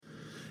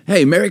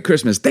Hey, Merry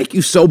Christmas. Thank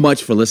you so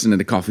much for listening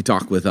to Coffee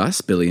Talk with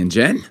us, Billy and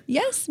Jen.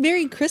 Yes,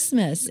 Merry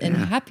Christmas and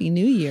Happy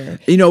New Year.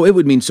 You know, it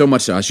would mean so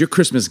much to us. Your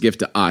Christmas gift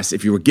to us,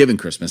 if you were given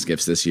Christmas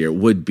gifts this year,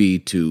 would be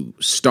to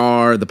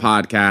star the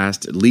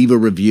podcast, leave a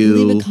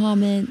review. Leave a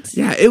comment.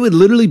 Yeah, it would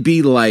literally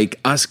be like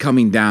us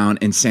coming down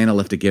and Santa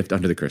left a gift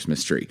under the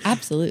Christmas tree.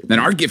 Absolutely. Then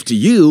our gift to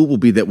you will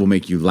be that we'll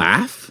make you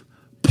laugh,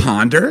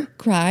 ponder,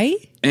 Cry.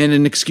 and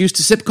an excuse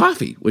to sip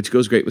coffee, which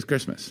goes great with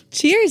Christmas.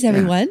 Cheers,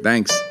 everyone. Yeah,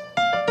 thanks.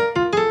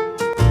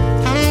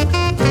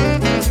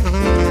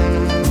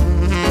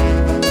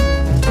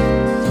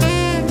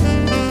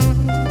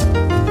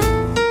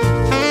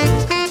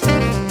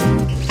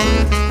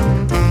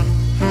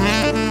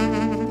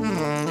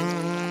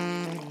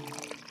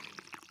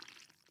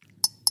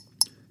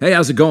 Hey,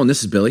 how's it going?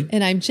 This is Billy.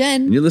 And I'm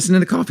Jen. And you're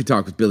listening to Coffee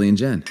Talk with Billy and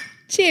Jen.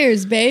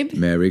 Cheers, babe.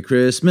 Merry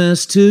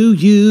Christmas to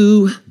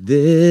you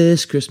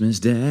this Christmas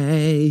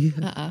day.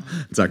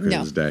 It's not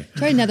Christmas Day.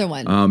 Try another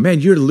one. Man,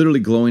 you're literally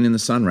glowing in the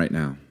sun right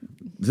now.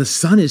 The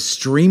sun is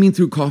streaming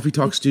through Coffee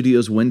Talk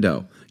Studio's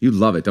window. You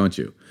love it, don't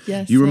you?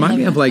 Yes, You I remind love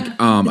me of it. like a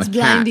cat.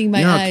 blinding my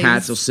you know how eyes.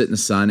 cats will sit in the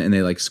sun and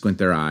they like squint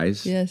their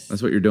eyes? Yes.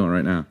 That's what you're doing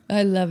right now.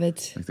 I love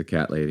it. Like the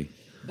cat lady.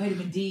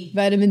 Vitamin D.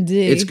 Vitamin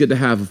D. It's good to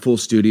have a full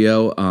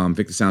studio.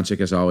 Vic the sound chick,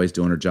 as always,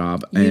 doing her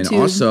job. And YouTube.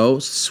 also,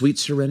 Sweet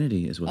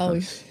Serenity is with Oh.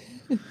 us.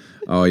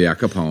 Oh yeah,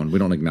 Capone. We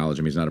don't acknowledge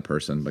him. He's not a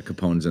person, but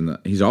Capone's in the.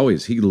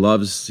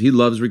 He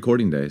loves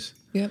recording days.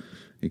 Yep.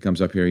 He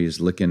comes up here. He's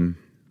licking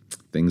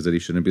things that he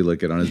shouldn't be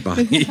licking on his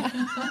body.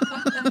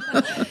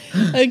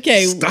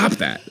 Okay. Stop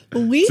that.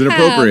 We It's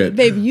inappropriate.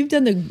 babe, you've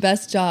done the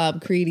best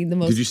job creating the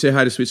most. Did you say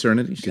hi to Sweet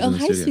Serenity? She's in the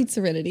hi, studio. Sweet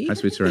Serenity. Hi,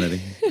 Sweet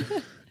Serenity.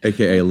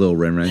 AKA Lil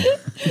Ren Ren.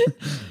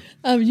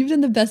 You've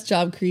done the best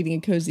job creating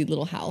a cozy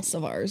little house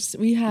of ours.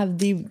 We have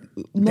the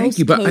most Thank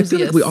you, but I feel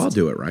like we coziest all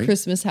do it, right?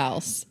 Christmas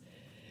house.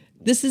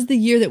 This is the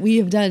year that we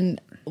have done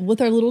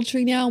with our little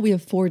tree. Now we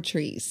have 4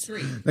 trees.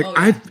 3.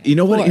 Like you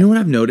know what Four.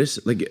 I've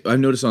noticed? Like I've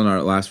noticed on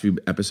our last few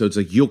episodes,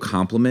 like you'll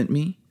compliment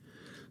me,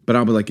 but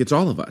I'll be like, it's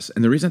all of us.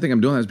 And the reason I think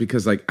I'm doing that is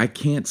because like I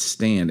can't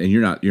stand, and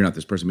you're not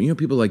this person, but you know,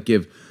 people like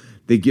give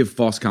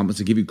false compliments,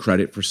 they give you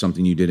credit for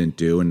something you didn't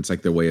do, and it's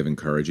like their way of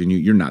encouraging you.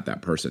 You're not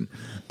that person.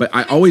 But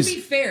I always To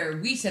be fair,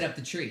 we set up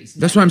the trees.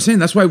 that's what I'm saying.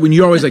 That's why when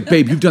you're always like,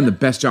 babe, you've done the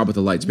best job with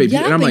the lights, babe.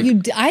 Yeah, and I'm but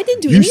like, I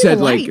didn't do you any said of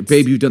the like, lights.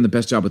 babe, you've done the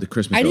best job with the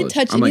Christmas. I didn't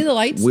Village. touch I'm any like, of the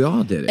lights. We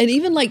all did it. And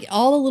even like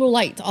all the little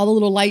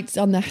lights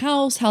on the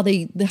house, how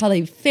they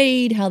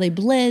fade, how they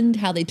blend,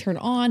 how they turn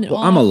on and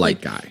off. I'm a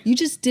light Like, guy. You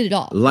just did it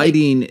all.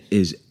 Lighting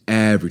is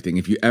everything.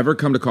 If you ever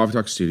come to Coffee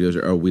Talk Studios,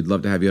 or we'd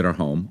love to have you at our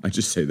home. I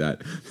just say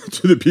that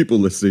to the people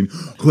listening,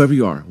 whoever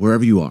you are,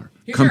 wherever you are,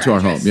 come our to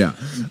our home. address.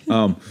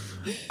 Yeah.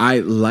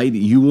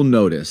 You will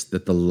notice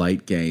that the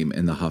light game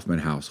in the Huffman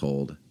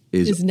household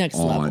is Is next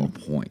on level.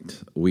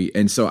 point.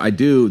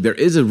 There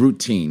is a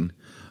routine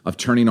of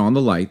turning on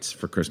the lights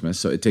for Christmas.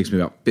 So it takes me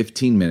about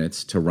 15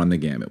 minutes to run the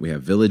gamut. We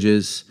have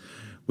villages,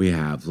 we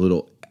have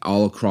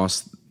all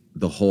across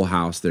the whole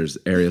house. There's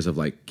areas of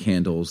like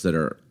candles that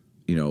are,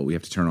 we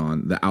have to turn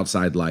on the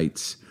outside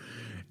lights.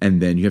 And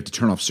then you have to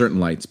turn off certain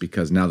lights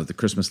because now that the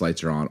Christmas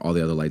lights are on, all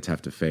the other lights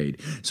have to fade.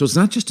 So it's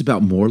not just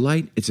about more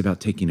light; it's about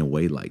taking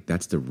away light.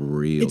 That's the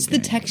real. It's the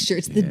game. texture,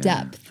 it's the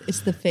depth, it's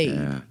the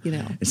fade.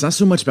 It's not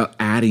so much about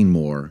adding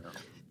more,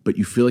 but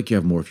you feel like you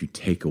have more if you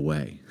take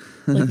away.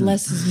 Like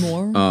less is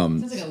more.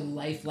 Sounds like a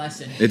life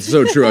lesson. It's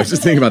so true. I was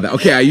just thinking about that.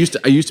 Okay, I used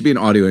to be an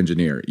audio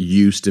engineer.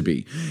 Used to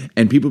be,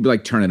 and people would be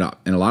like, "Turn it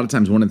up." And a lot of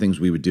times, one of the things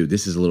we would do.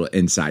 This is a little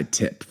inside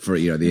tip for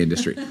the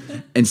industry.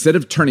 Instead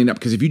of turning up,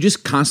 because if you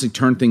just constantly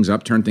turn things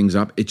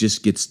up, it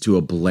just gets to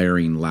a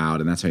blaring loud,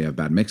 and that's how you have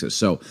bad mixes.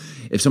 So,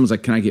 if someone's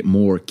like, "Can I get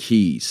more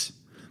keys?"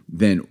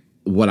 then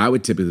what I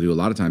would typically do a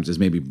lot of times is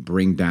maybe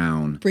bring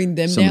them some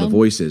of down? the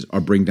voices,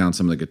 or bring down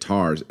some of the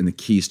guitars, and the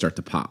keys start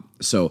to pop.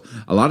 So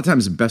a lot of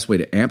times the best way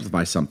to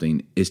amplify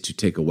something is to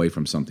take away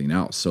from something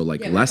else. So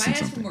like Yeah, but if I lessen ask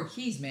for something. more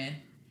keys, man.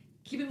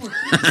 Keep it more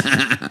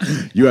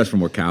keys. You ask for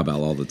more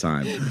cowbell all the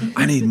time.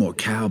 I need more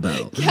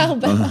cowbell.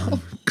 Cowbell.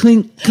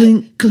 Clink,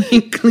 clink,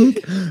 clink, clink.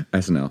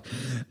 SNL.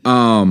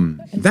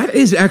 That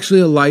is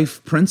actually a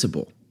life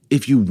principle.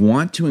 If you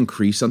want to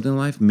increase something in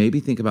life, maybe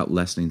think about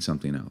lessening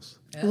something else.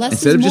 Less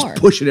Instead is of more.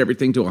 just pushing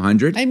everything to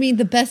 100. I mean,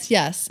 the best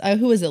yes.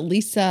 Who is it?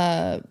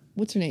 Lisa.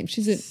 What's her name?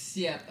 She's a.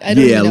 Yeah. I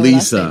don't Yeah, even know her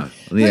last Lisa.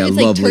 name. Yeah, it's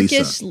love like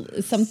Lisa.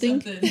 Turkish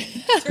something.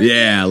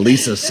 Yeah,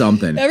 Lisa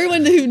something.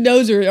 Everyone who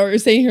knows her or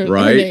is saying her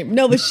Right? name.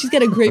 No, but she's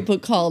got a great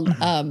book called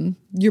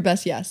Your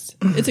Best Yes.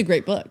 It's a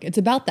great book. It's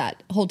about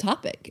that whole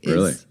topic.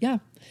 Really? Yeah.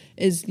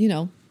 Is,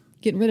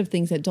 getting rid of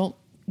things that don't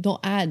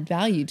add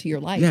value to your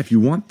life. Yeah, if you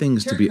want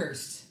things to be...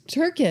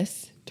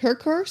 Turkhurst.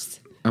 Turkhurst?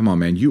 Come on,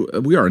 man.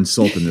 We are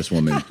insulting this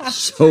woman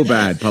so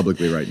bad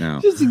publicly right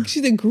now.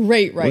 She's a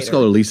great writer. Let's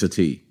call her Lisa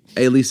T.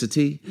 Hey, Lisa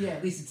T. Yeah,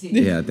 Lisa T.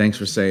 Yeah, thanks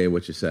for saying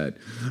what you said.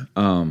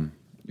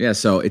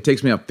 So it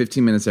takes me about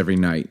 15 minutes every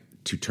night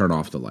to turn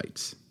off the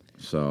lights.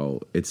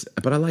 So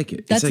but I like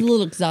it. That's it's like, a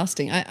little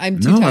exhausting. I'm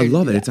too no, tired I to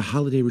love do it. that. It's a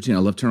holiday routine. I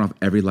love turning off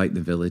every light in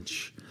the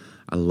village.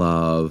 I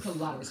love. A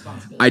lot of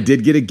responsibility. I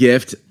did get a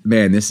gift.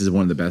 Man, this is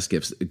one of the best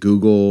gifts.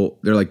 Google.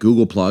 They're like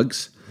Google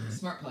plugs.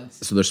 Smart plugs.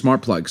 So they're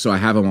smart plugs. So I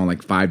have them on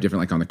like 5 different,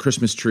 like on the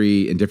Christmas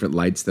tree and different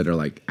lights that are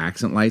like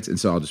accent lights. And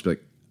so I'll just be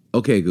like,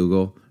 okay,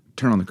 Google,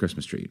 turn on the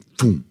Christmas tree.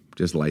 Boom,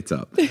 just lights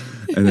up.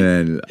 And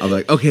then I'll be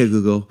like, okay,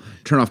 Google,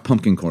 turn off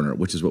pumpkin corner,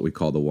 which is what we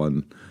call the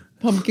one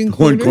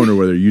corner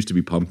where there used to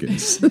be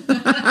pumpkins. You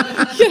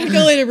gotta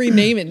go in and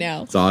rename it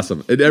now. It's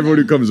awesome. And everyone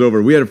who comes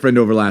over, we had a friend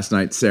over last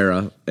night,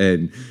 Sarah,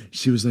 and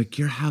she was like,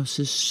 your house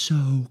is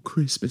so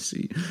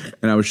Christmassy.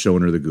 And I was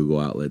showing her the Google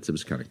outlets. It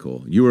was kind of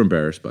cool. You were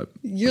embarrassed, but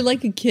You're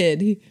like a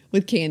kid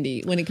with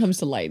candy when it comes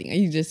to lighting.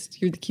 You're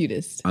the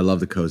cutest. I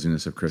love the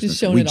coziness of Christmas.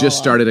 showing We it all just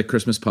off. started a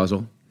Christmas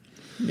puzzle.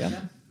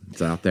 Yeah.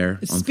 It's out there.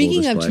 On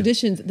Speaking full of display.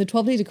 traditions, the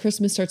 12 Days of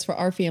Christmas starts for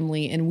our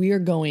family, and we are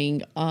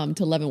going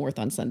to Leavenworth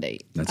on Sunday.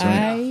 That's right.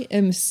 I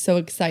am so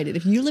excited.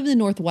 If you live in the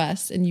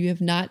Northwest and you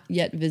have not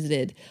yet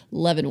visited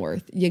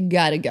Leavenworth, you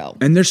gotta go.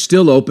 And they're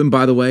still open,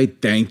 by the way.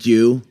 Thank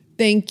you.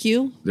 Thank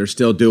you. They're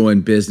still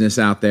doing business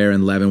out there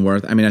in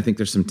Leavenworth. I mean, I think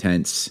there's some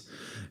tents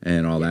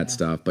and all that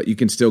stuff, but you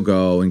can still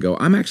go and go.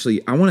 I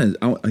want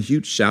a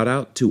huge shout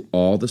out to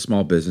all the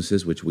small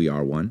businesses, which we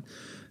are one,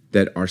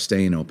 that are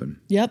staying open.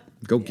 Yep.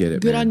 Go get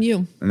it, Good man. on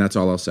you. And that's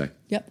all I'll say.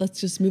 Yep. Let's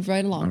just move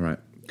right along. All right.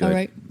 Good. All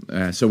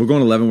right. So we're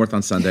going to Leavenworth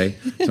on Sunday.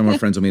 Some of our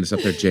friends will meet us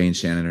up there. Jay and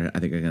Shannon I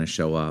think are going to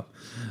show up.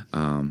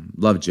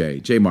 Love Jay.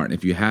 Jay Martin.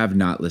 If you have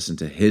not listened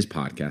to his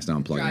podcast, now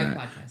I'm plugging Drive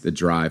that. podcast. The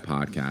Drive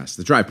podcast.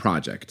 The Drive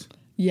Project.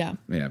 Yeah.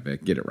 Yeah,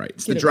 Vic, get it right.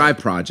 It's Get the it Drive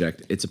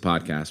Project. It's a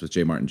podcast with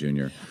Jay Martin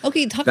Jr.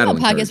 Okay. Talk That'll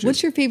about encourage podcasts. you.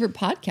 What's your favorite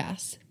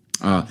podcast?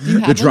 The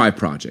have one? Drive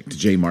Project.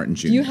 Jay Martin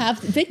Jr. You have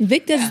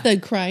Vic does Yeah. the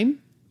crime.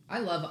 I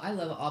love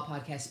all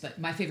podcasts, but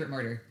my favorite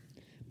murder.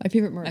 My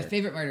favorite murder. My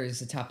favorite murder is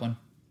the top one.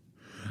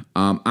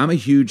 I'm a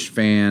huge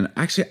fan.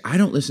 Actually, I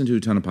don't listen to a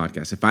ton of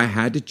podcasts. If I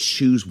had to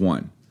choose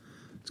one,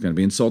 it's going to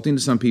be insulting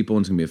to some people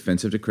and it's going to be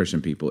offensive to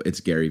Christian people. It's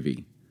Gary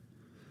Vee.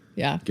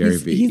 Yeah. Gary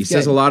Vee. He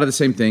says good. a lot of the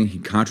same thing. He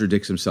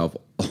contradicts himself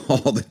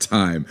all the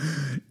time.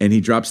 And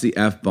he drops the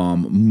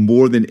F-bomb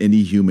more than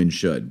any human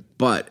should.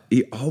 But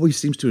he always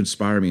seems to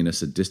inspire me in a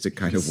sadistic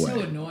kind of way.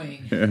 So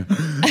annoying.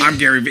 I'm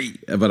Gary Vee.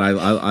 But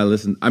I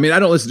listen. I mean, I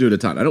don't listen to it a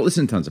ton. I don't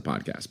listen to tons of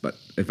podcasts. But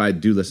if I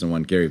do listen to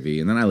one, Gary Vee,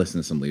 and then I listen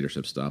to some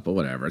leadership stuff, but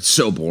whatever. It's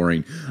so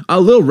boring.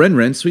 Lil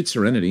Ren, Sweet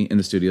Serenity in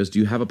the studios. Do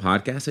you have a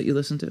podcast that you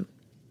listen to?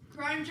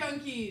 Crime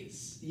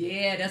Junkies.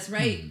 Yeah, that's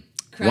right.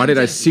 Why did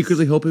I Junkies.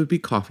 secretly hope it would be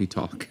Coffee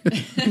Talk?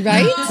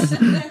 Right?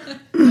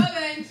 No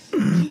thanks.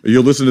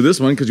 You'll listen to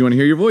this one because you want to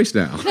hear your voice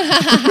now.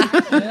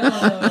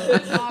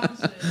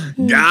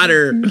 Got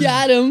her.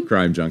 Got him.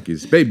 Crime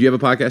Junkies. Babe, do you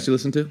have a podcast you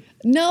listen to?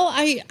 No,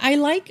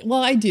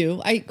 I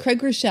do.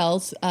 Craig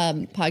Rochelle's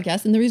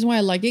podcast, and the reason why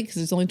I like it because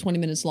it's only 20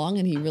 minutes long,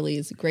 and he really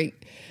is a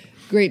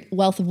great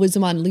wealth of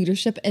wisdom on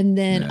leadership. And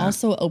then Yeah.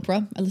 also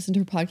Oprah. I listen to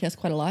her podcast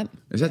quite a lot.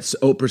 Is that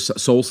Oprah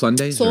Soul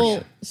Sundays?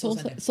 or-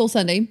 Soul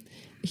Sunday.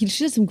 She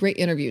does some great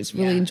interviews.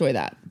 Really Yeah. enjoy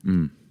that.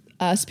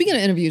 Speaking of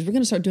interviews, we're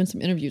going to start doing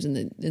some interviews in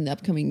the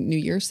upcoming new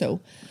year.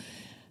 So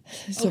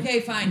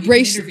Okay, fine. You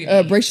brace can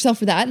interview me. brace yourself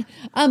for that.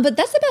 But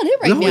that's about it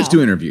right We now. always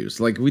do interviews.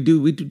 Like we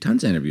do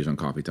tons of interviews on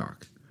Coffee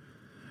Talk.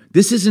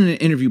 This isn't an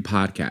interview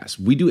podcast.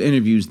 We do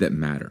interviews that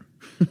matter.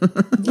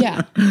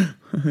 Yeah.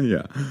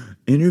 Yeah.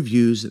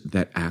 Interviews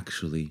that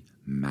actually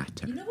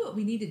matter. You know what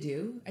we need to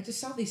do? I just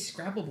saw these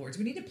Scrabble boards.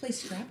 We need to play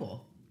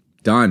Scrabble.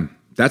 Done.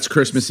 That's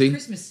Christmassy.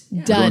 Christmas.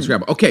 Yeah. Done. We're going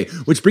Scrabble. Okay,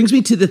 which brings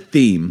me to the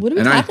theme. What are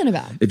we And talking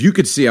about? If you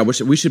could see, I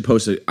wish we should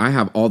post it. I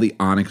have all the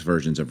Onyx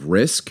versions of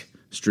Risk,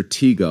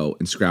 Stratego,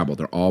 and Scrabble.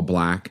 They're all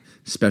black,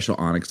 special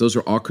Onyx. Those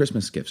are all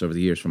Christmas gifts over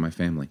the years from my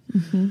family.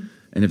 Mm-hmm.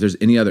 And if there's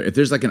any other, if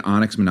there's like an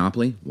Onyx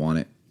Monopoly, want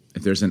it.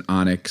 If there's an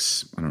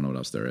Onyx, I don't know what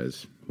else there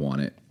is,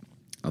 want it.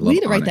 I love We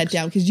need to write that Onyx.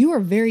 down because you are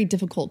very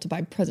difficult to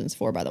buy presents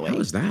for, by the way. How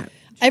is that?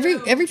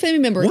 Every family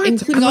member, What?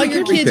 including I all like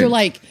your kids, everything. are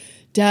like,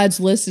 Dad's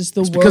list is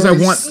the worst. because I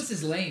want- This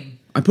is lame.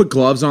 I put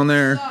gloves on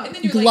there. And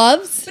then you're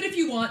Gloves? Like, but if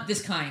you want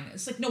this kind,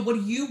 it's like, no, what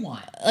do you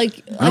want?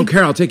 like I don't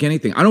care. I'll take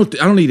anything. I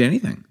don't need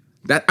anything.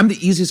 That I'm the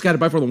easiest guy to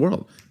buy for in the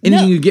world.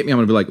 Anything No. you get me, I'm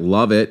gonna be like,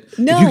 love it.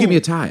 No. If you give me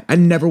a tie, I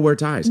never wear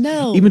ties.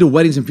 No. Even to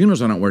weddings and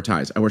funerals, I don't wear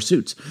ties. I wear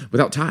suits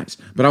without ties.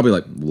 But I'll be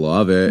like,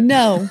 love it.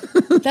 No,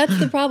 that's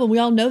the problem. We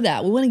all know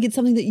that. We want to get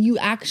something that you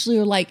actually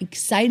are like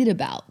excited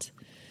about.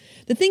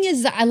 The thing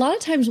is that a lot of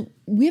times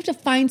we have to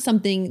find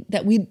something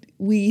that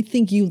we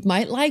think you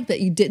might like that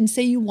you didn't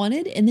say you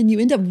wanted, and then you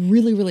end up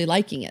really, really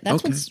liking it.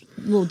 That's Okay. what's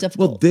a little Well,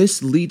 difficult.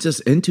 this leads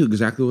us into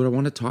exactly what I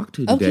want to talk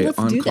to Okay, today let's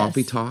on do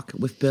Coffee this. Talk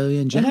with Billy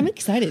and Jen. But I'm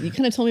excited. You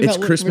kind of told me It's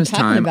about Christmas what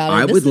we're talking time. about.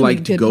 I This would is a like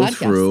to good go podcast.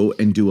 through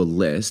and do a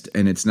list,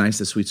 and it's nice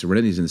that Sweet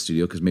Serenity's in the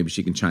studio because maybe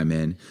she can chime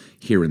in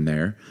here and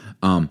there.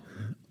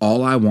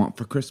 All I want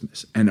for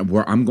Christmas, and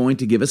where I'm going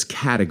to give us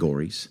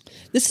categories.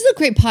 This is a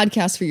great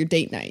podcast for your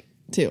date night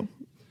too.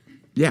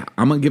 Yeah,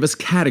 I'm gonna give us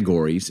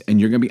categories,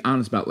 and you're gonna be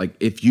honest about like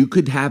if you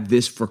could have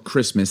this for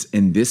Christmas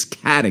in this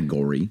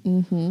category,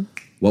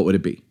 what would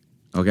it be?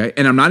 Okay,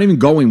 and I'm not even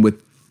going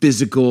with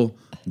physical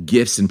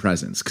gifts and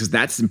presents because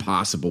that's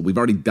impossible. We've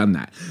already done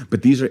that.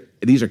 But these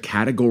are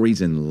categories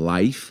in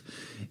life,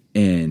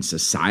 in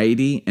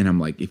society. And I'm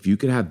like, if you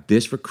could have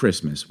this for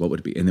Christmas, what would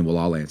it be? And then we'll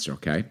all answer,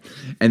 okay?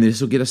 And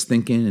this will get us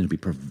thinking, and it'll be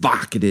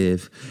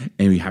provocative,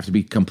 and we have to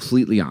be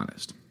completely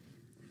honest.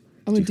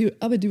 I'm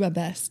gonna do my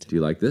best. Do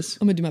you like this?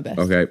 I'm gonna do my best.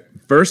 Okay.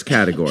 First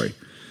category.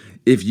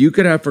 If you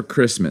could have for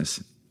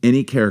Christmas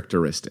any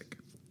characteristic,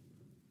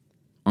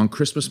 on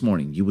Christmas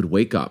morning, you would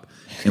wake up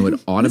and would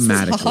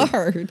automatically. This is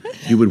hard.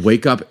 You would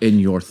wake up in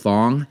your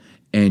thong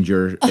and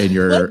your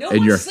No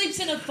one sleeps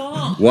in a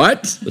thong.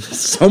 What?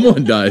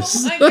 Someone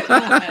does. Oh my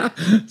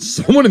God.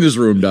 Someone in this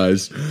room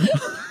does.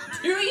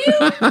 Do you?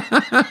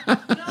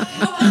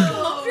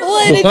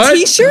 Well, in a What?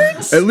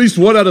 t-shirt? At least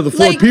one out of the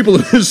four Like- people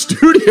in this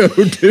studio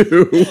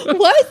do.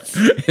 What?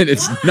 And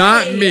it's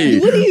not me.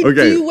 What do you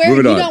okay, do? You wear?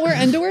 moving Do you on. not wear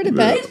underwear to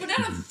bed? But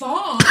not a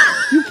thong.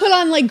 You put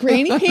on like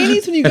granny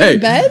panties when you go Hey. to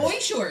bed? Boy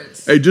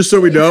shorts. Hey, just so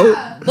we know,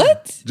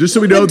 What? just so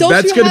we know, But don't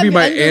that's you going to be have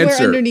my underwear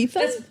answer. Underneath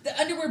them? That's the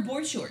underwear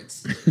boy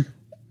shorts.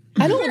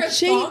 I Wear don't a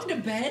thong to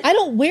bed. I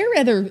don't wear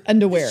other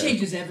underwear. This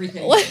changes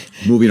everything. What?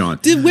 Moving on.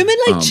 Do women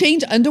like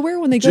change underwear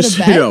when they go Just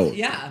to so bed? you know,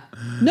 Yeah.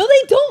 No,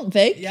 they don't,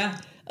 Vic. Yeah.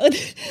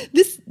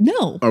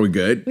 No. are we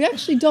good? We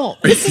actually don't.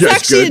 This is Yes,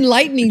 actually good.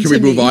 enlightening Can to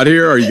we move me. on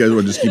here, or you guys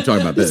want to just keep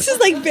talking about This this? is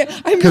like,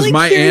 I'm Because really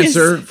my curious.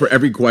 answer for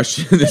every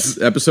question in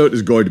this episode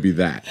is going to be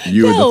that.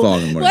 You and the No.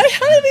 thong and How morning.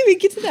 did we even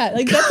get to that?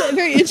 Like, that's a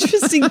very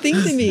interesting thing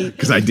to me.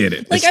 Because I did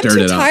it. Like, I I'm stirred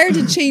too it up. tired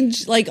to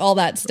change like all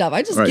that stuff.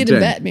 I just All right, get in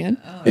Jen, bed, man.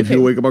 If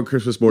you wake up on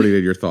Christmas morning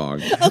in your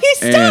thong.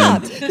 Okay,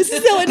 stop. This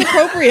is so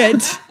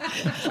inappropriate.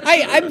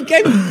 I'm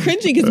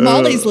cringing because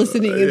Molly's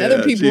listening and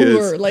other people she who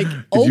is. are like If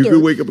you older.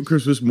 could wake up on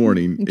Christmas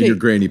morning in Okay. your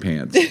granny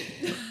pants,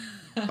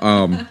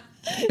 and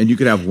you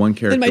could have one It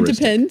characteristic. might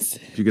depends.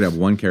 If you could have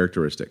one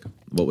characteristic,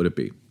 what would it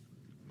be?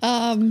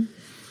 I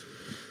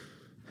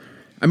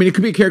mean, it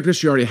could be a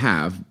characteristic you already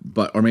have,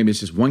 or maybe it's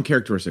just one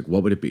characteristic.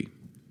 What would it be?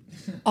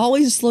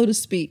 Always slow to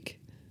speak.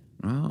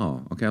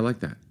 Oh, okay, I like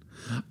that.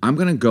 I'm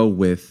gonna go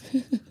with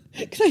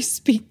Because I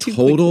speak too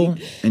total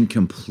quickly. and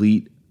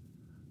complete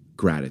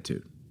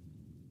gratitude.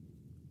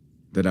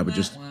 That I would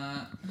just.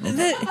 I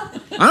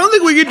don't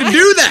think we get to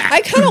do that.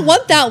 I kind of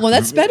want that one.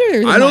 That's better.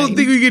 Than I don't mine.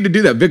 think we get to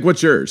do that. Vic,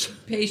 what's yours?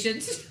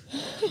 Patience.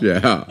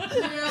 Yeah,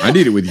 I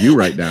need it with you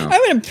right now.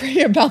 I'm going to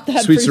pray about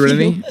that. Sweet for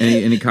Serenity. you.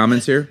 Any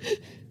comments here?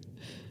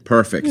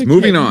 Perfect.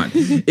 Moving on.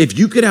 If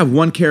you could have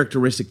one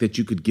characteristic that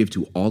you could give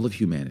to all of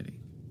humanity,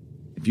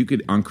 if you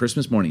could on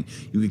Christmas morning,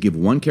 you could give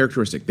one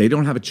characteristic. They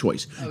don't have a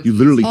choice. You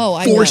literally Oh,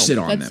 I force know. it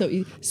on That's them. so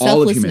easy.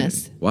 All of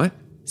Selflessness. humanity. What?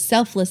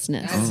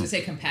 Selflessness. I was going to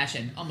say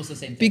compassion. Almost the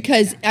same thing.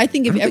 Because I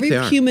think if I don't think every they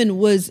are. human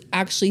was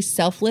actually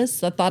selfless,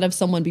 the thought of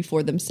someone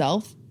before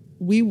themselves,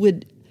 we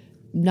would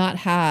not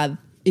have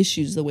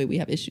issues the way we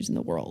have issues in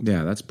the world.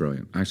 Yeah, that's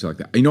brilliant. I actually like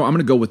that. You know, I'm going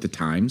to go with the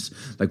times,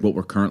 like what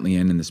we're currently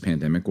in this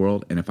pandemic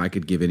world. And if I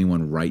could give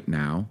anyone right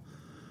now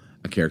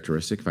a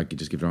characteristic, if I could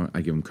just give it,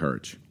 I'd give them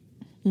courage.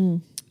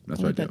 That's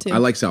I what like I that do. too. I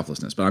like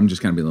selflessness, but I'm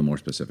just going to be a little more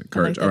specific.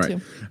 Courage. that All right.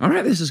 too. All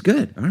right. This is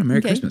good. All right. Merry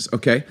Okay. Christmas.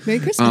 Okay. Merry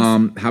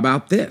Christmas. How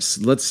about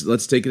this? Let's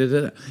take it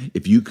to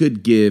if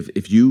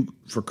you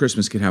for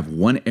Christmas could have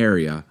one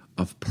area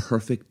of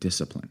perfect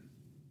discipline,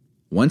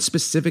 one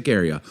specific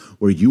area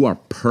where you are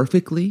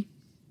perfectly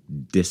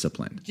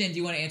disciplined. Jen, do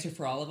you want to answer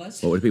for all of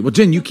us? What would it be? Well,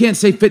 Jen, you can't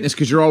say fitness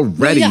because you're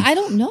already I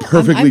don't know. I'm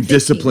perfectly thinking.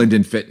 disciplined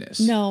in fitness.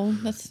 No,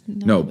 that's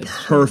No, it's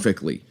true.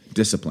 perfectly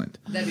disciplined.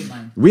 That'd be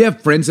mine. We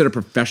have friends that are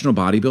professional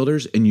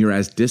bodybuilders, and you're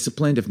as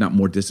disciplined, if not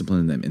more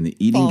disciplined than them in the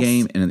eating False.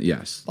 game. And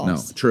yes,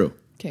 False. no, true.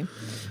 Okay.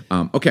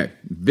 Okay,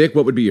 Vic,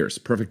 what would be yours?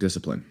 Perfect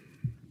discipline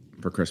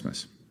for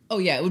Christmas. Oh,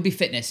 yeah. It would be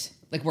fitness.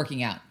 Like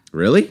working out.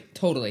 Really?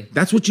 Totally.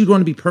 That's what you'd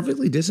want to be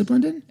perfectly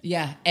disciplined in?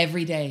 Yeah.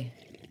 Every day.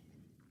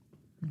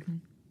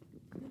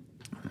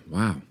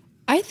 Wow.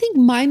 I think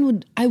mine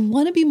would, I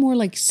want to be more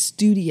like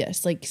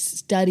studious, like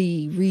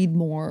study, read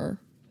more,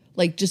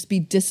 like just be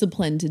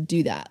disciplined to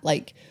do that.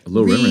 Like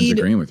Lil Rimmer's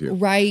agreeing with you.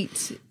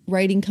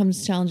 Writing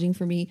comes challenging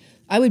for me.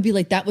 I would be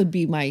like, that would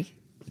be my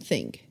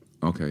thing.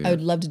 Okay. Yeah. I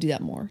would love to do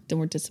that more,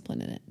 more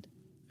discipline in it.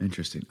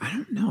 Interesting. I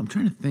don't know. I'm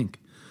trying to think.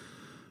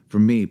 For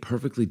me,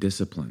 perfectly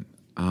disciplined.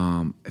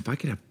 If I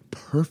could have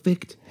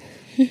perfect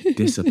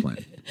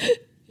discipline,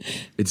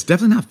 it's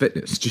definitely not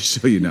fitness. Just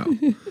so you know,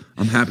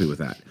 I'm happy with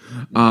that.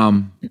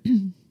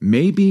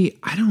 Maybe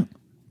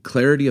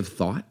clarity of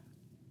thought.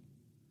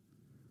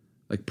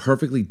 Like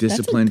perfectly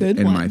disciplined good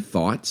in one. my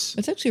thoughts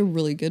That's actually a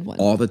really good one.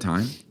 all the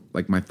time.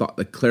 Like my thought,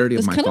 the clarity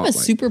It's of my kind thought of a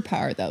life.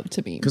 superpower though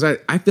to me. Because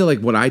I feel like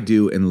what I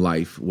do in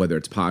life, whether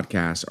it's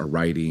podcasts or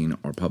writing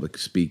or public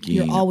speaking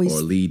You're always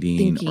or leading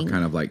thinking. or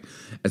kind of like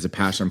as a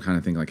pastor, I'm kind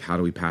of thinking like, how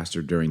do we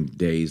pastor during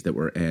days that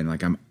we're in?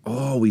 Like I'm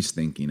always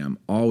thinking, and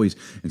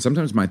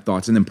sometimes my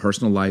thoughts, and then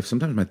personal life,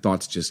 sometimes my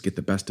thoughts just get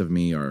the best of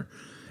me. Or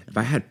if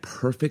I had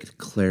perfect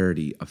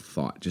clarity of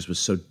thought, just was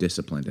so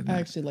disciplined in I that.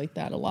 actually like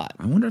that a lot.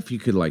 I wonder if you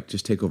could like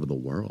just take over the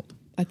world.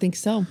 I think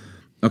so.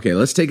 Okay,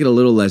 let's take it a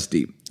little less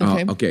deep.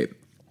 Okay. Okay.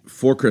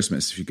 For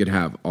Christmas, if you could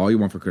have all you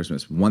want for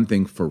Christmas, one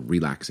thing for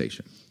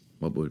relaxation,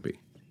 what would it be?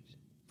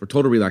 For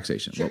total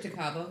relaxation. Trip to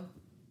Cabo.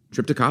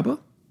 Trip to Cabo?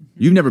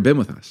 You've never been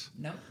with us.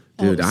 No.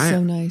 Dude, oh, it was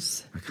so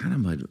nice. I kind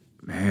of would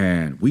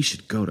Man, we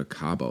should go to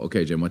Cabo.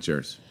 Okay, Jim, what's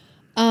yours?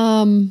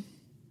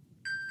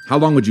 How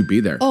long would you be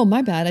there? Oh,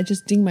 my bad. I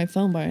just dinged my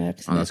phone by Oh,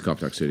 accident. that's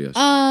Coffee Talk Studios.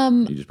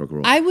 You just broke a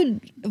rule. I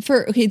would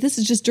this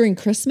is just during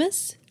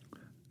Christmas.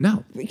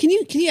 No. Can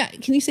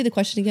you say the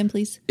question again,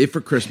 please? If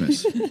for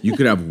Christmas you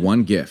could have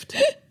one gift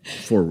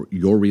for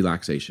your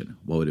relaxation,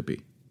 what would it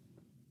be?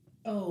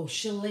 Oh,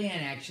 Chelan,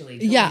 actually.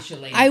 Totally Yeah,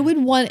 Chelan. I would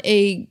want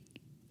a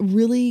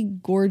really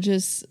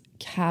gorgeous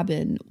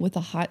cabin with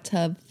a hot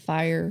tub,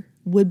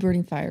 wood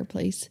burning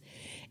fireplace,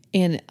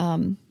 and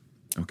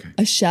Okay.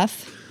 a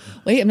chef.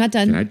 Wait, I'm not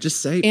done. Can I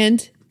just say?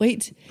 And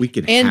wait, We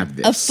can and have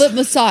this. a foot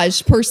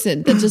massage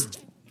person that just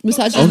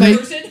massages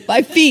Okay.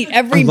 my feet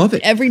I love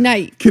it. every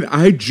night. Can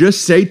I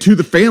just say to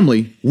the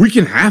family, we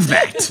can have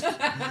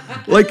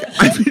that? Like,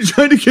 I've been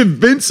trying to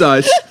convince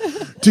us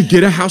to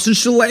get a house in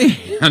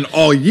Chelan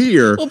all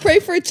year. We'll pray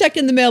for a check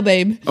in the mail,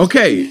 babe.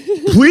 Okay,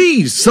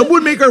 please,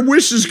 someone make our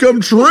wishes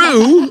come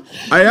true.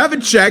 I have a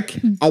check.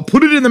 I'll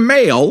put it in the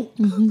mail.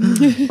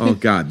 Oh,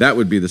 God, that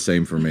would be the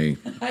same for me.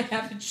 I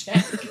have a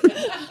check.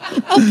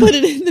 I'll put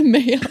it in the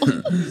mail.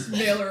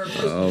 Mailer of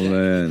Oh,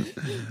 man.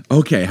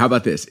 Okay, how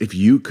about this? If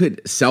you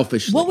could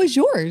selfishly... What was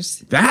yours?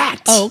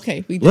 that? Oh,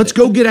 okay. We did Let's it.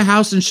 go get a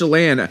house in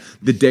Chelan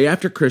the day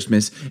after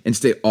Christmas and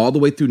stay all the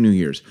way through New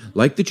Year's.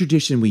 Like the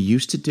tradition we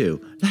used to do.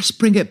 Let's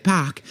bring it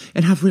back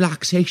and have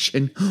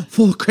relaxation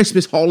for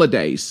Christmas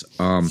holidays.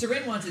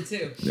 Seren wants it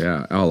too.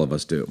 Yeah, all of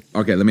us do.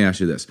 Okay, let me ask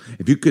you this.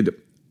 If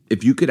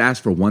you could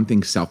ask for one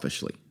thing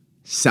selfishly,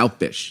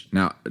 selfish.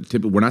 Now,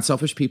 we're not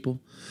selfish people.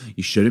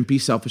 You shouldn't be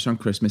selfish on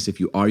Christmas. If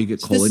you are, you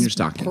get coal This in your is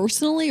stocking.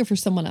 personally or for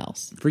someone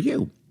else? For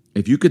you.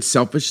 If you could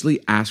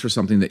selfishly ask for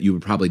something that you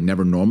would probably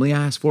never normally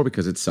ask for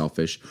because it's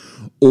selfish,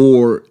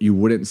 or you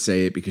wouldn't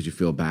say it because you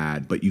feel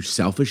bad, but you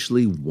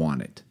selfishly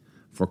want it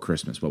for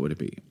Christmas, what would it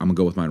be? I'm going to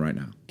go with mine right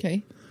now.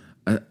 Okay.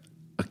 A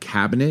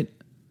cabinet,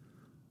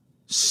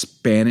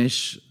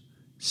 Spanish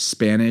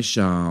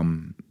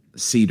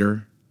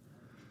cedar,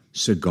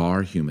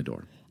 cigar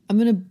humidor. I'm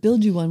going to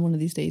build you one of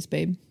these days,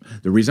 babe.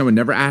 The reason I would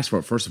never ask for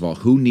it, first of all,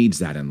 who needs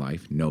that in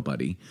life?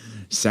 Nobody.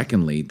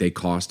 Secondly, they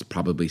cost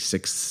probably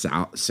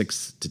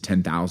 $6,000 to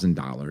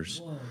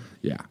 $10,000.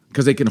 Yeah,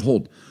 because they can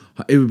hold.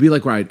 It would be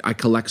like where I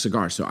collect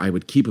cigars, so I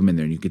would keep them in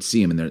there, and you could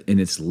see them, and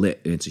it's lit,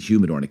 and it's a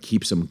humidor, and it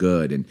keeps them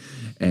good,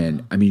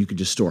 and I mean, you could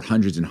just store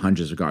hundreds and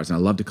hundreds of cigars, and I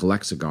love to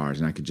collect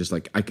cigars, and I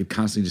could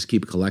constantly just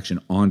keep a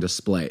collection on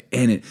display,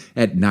 and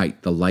at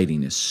night the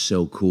lighting is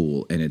so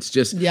cool, and it's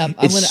just Yeah, I'm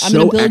it's gonna so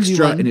build you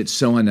extra, one. and it's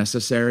so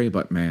unnecessary,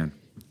 but man,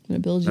 I'm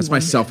going to build you that's one. my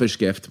selfish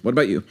gift. What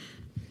about you,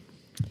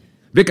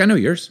 Vic? I know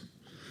yours.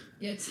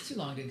 Yeah, it's too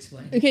long to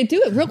explain. Okay,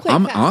 do it real quick.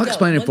 I'll fast.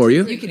 explain it One, for two,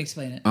 you. three. You can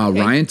explain it.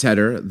 Ryan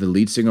Tedder, the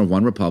lead singer of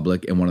One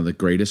Republic and one of the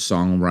greatest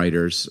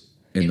songwriters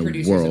in And the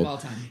producers world, of all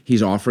time.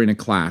 he's offering a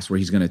class where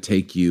he's going to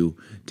take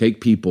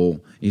people,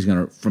 he's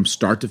going to, from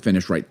start to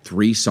finish, write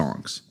 3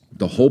 songs.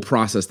 The whole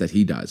process that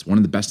he does, one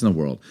of the best in the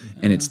world,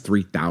 and it's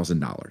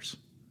 $3,000.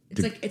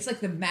 It's like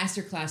the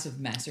masterclass of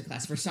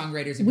masterclass for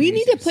songwriters and We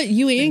need to producers. put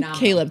you and Phenomenal.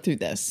 Caleb through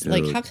this.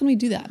 Like, Dude. how can we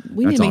do that?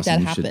 We need That's to make awesome. that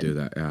You happen. should do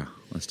that. Yeah,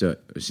 let's do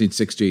it. We've seen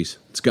 6 Gs.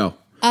 Let's go.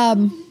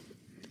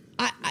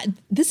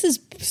 This is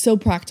so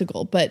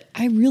practical, but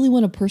I really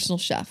want a personal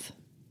chef.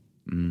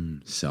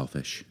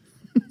 Selfish.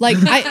 Like,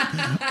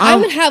 I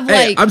would have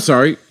Hey, like, I'm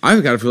sorry.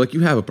 I've got to feel like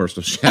you have a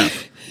personal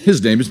chef.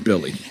 His name is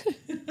Billy.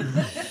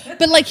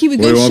 but like he would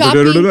What go do you want for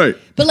shopping. dinner tonight?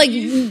 But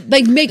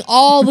like make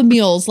all the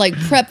meals, like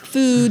prep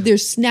food.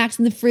 There's snacks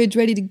in the fridge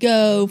ready to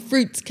go,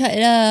 fruits cut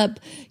up,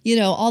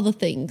 all the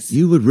things.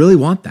 You would really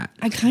want that.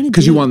 I kinda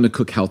because you do. want him to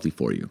cook healthy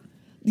for you.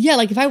 Yeah,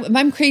 like if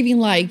I'm craving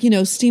like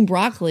steamed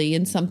broccoli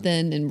and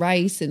something and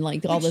rice and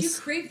like all But this,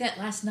 you craved that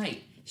last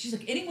night. She's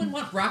like, anyone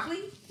want broccoli?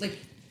 Like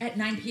at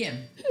 9 p.m.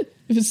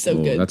 it was so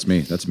Oh, good. that's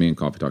me. That's me in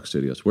Coffee Talk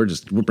Studios. We're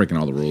breaking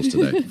all the rules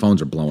today.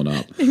 Phones are blowing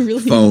up.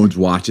 really Phones,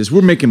 watches.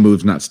 We're making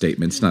moves, not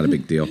statements. Not a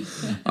big deal.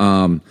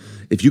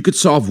 If you could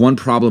solve one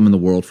problem in the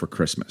world for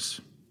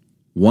Christmas,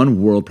 one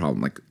world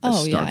problem like Yeah, I know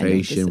what this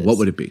starvation, what is.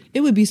 would it be?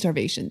 It would be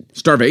starvation.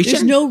 Starvation?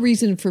 There's no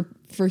reason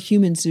for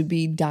humans to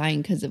be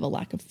dying because of a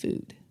lack of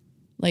food,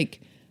 like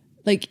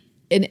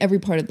in every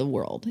part of the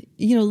world.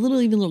 Even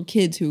little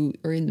kids who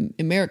are in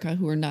America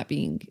who are not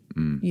being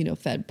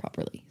fed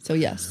properly. So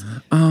yes,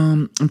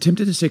 I'm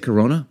tempted to say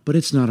Corona, but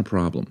it's not a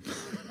problem.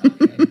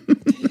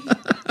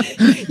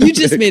 you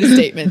just made a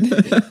statement.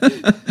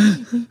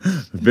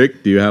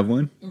 Vic, do you have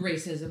one?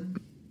 Racism.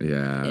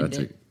 Yeah, End that's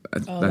it.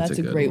 That's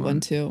a good great one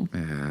too.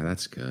 Yeah,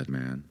 that's good,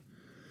 man.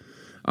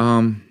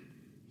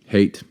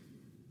 Hate.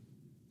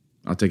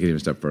 I'll take it even a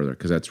step further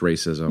because that's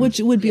racism, Which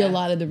would be a Yeah.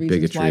 lot of the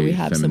reasons why we Bigotry,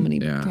 have so many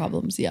yeah.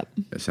 problems. Yep,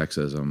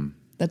 sexism.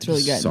 that's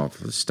really good.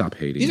 Stop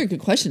hating. These are good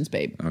questions,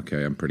 babe.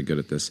 Okay, I'm pretty good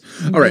at this.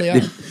 You All right, really are.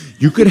 if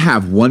you could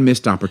have one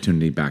missed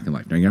opportunity back in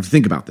life. Now you have to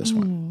think about this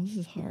one. Oh, this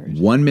is hard.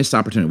 One missed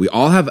opportunity.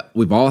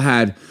 We've all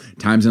had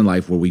times in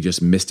life where we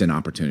just missed an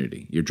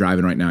opportunity. You're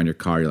driving right now in your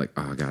car. You're like,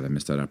 oh God, I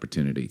missed that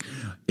opportunity.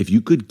 If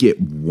you could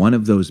get one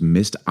of those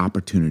missed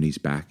opportunities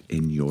back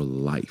in your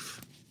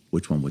life,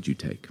 which one would you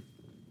take?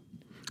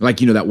 Like,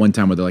 that one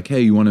time where they're like,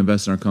 hey, you want to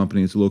invest in our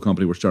company? It's a little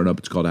company we're starting up.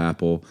 It's called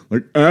Apple.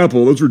 Like,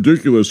 Apple, that's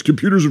ridiculous.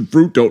 Computers and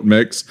fruit don't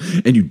mix.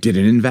 And you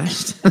didn't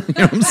invest. You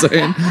know what I'm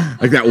saying?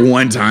 Like that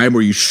one time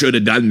where you should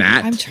have done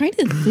that. I'm trying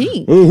to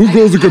think. Oh, who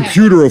calls a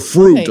computer a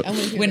fruit? Okay, I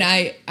wanna hear When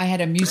this. I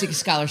had a music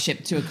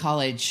scholarship to a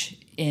college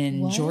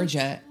in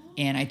Georgia,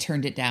 and I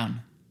turned it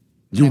down.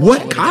 You I wish I what?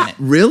 would've done it.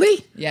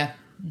 Really? Yeah.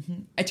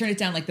 I turned it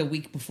down like the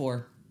week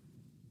before.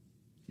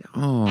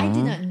 I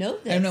did not know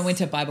this. And I went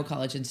to Bible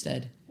college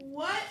instead.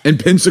 What? In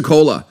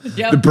Pensacola,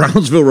 Yep. the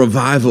Brownsville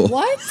Revival.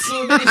 What?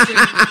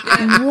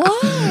 Yeah.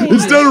 Why?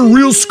 It's not a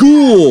real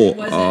school.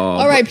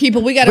 All right,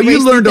 people, we got to But raise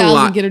you learned a 3,000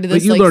 lot. and get her to But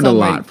this you like learned a songwriting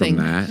lot thing.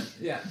 from that.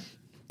 Yeah.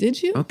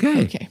 Did you?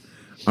 Okay. Okay.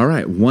 All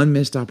right. One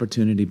missed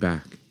opportunity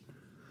back.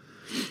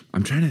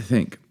 I'm trying to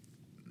think.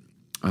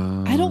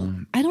 I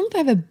don't know if I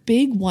have a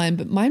big one,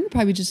 but mine would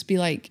probably just be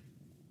like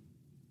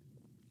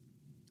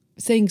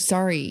saying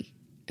sorry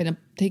and I'm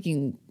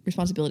taking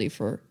responsibility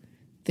for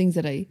things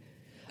that I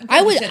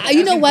would, said that.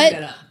 you I know was gonna what?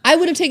 bring that up. I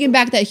would have taken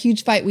back that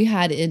huge fight we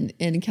had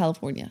in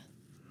California.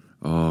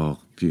 Oh,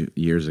 a few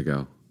years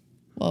ago.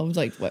 Well, it was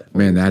like, what?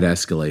 Man, that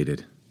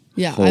escalated.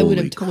 Yeah, Holy I would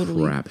have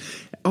totally. crap.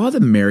 All the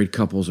married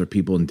couples or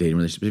people in dating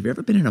relationships, have you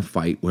ever been in a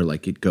fight where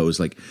like it goes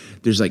like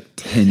there's like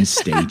 10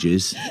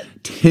 stages,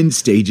 10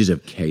 stages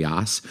of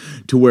chaos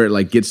to where it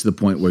like gets to the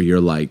point where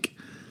you're like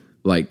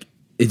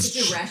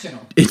it's irrational.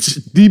 It's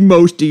the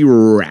most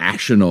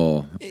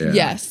irrational. Yeah.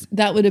 Yes,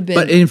 that would have been.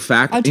 But in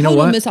fact, a you know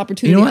total what? missed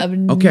opportunity You know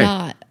what? of Okay.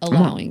 not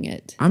allowing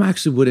it.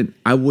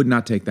 I would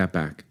not take that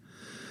back.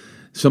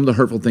 Some of the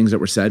hurtful things that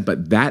were said,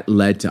 but that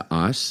led to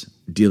us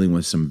dealing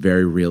with some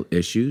very real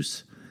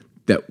issues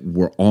that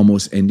were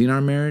almost ending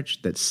our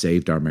marriage, that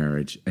saved our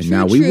marriage. And True,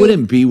 now we true.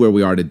 wouldn't be where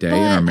we are today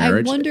in our But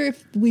marriage. I wonder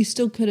if we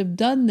still could have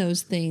done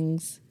those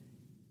things,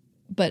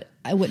 but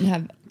I wouldn't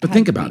have. But had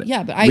think to about be- it.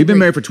 Yeah, but I we've been agree.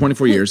 married for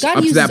 24 Look, years. God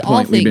Up to that uses all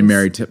point, we've been things,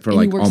 married for and he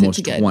like works it almost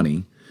together.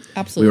 20.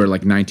 Absolutely. We were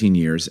like 19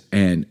 years,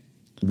 and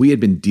we had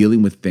been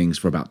dealing with things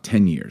for about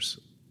 10 years.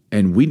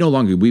 And we no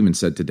longer, we even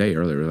said today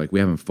earlier, like we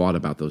haven't fought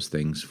about those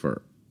things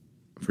for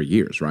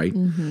years, right?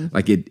 Mm-hmm.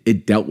 Like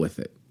it dealt with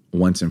it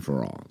once and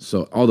for all.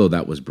 So although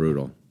that was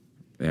brutal,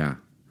 yeah.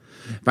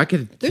 If I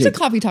could, There's a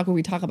coffee talk where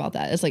we talk about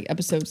that. It's like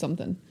episode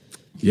something.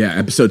 yeah,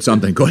 episode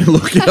something. Go ahead and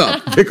look it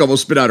up. Vic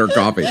almost spit out her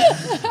coffee.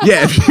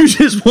 Yeah, if you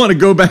just want to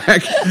go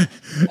back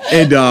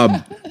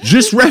and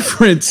just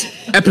reference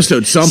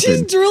episode She's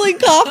something. drooling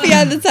coffee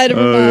on the side of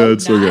her mouth.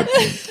 It's so good.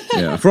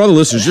 Yeah, for all the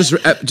listeners,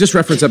 just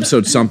reference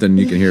episode something.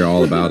 You can hear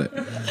all about it.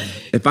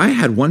 If I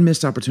had one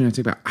missed opportunity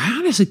to take back, I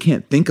honestly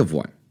can't think of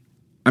one.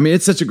 I mean,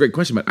 it's such a great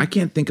question, but I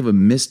can't think of a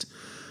missed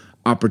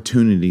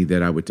opportunity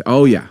that I would.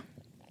 Oh yeah,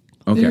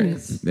 okay,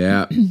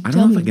 yeah. I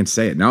don't know if I can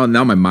say it now.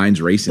 Now my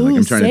mind's racing. Like Ooh,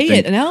 I'm trying say to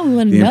think it. Now we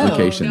wanna the know.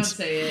 implications.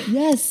 Don't say it.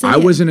 Yes. say I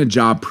it. was in a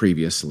job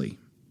previously,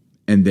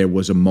 and there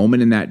was a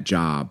moment in that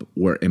job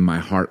where in my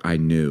heart I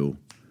knew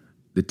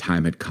the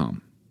time had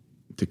come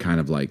to kind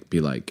of like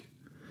be like,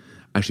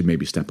 I should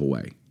maybe step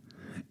away.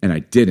 And I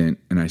didn't,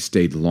 and I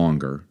stayed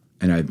longer,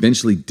 and I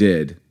eventually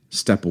did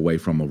step away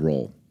from a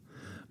role.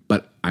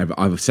 But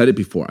I've said it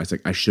before. I was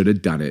like, I should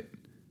have done it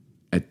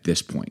at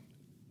this point.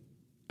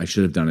 I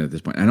should have done it at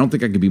this point. I don't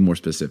think I can be more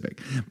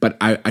specific, but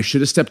I should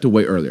have stepped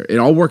away earlier. It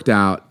all worked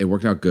out. It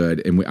worked out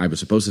good, and I was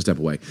supposed to step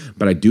away.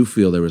 But I do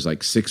feel there was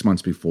like 6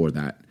 months before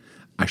that,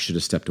 I should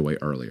have stepped away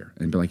earlier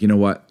and be like, you know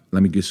what?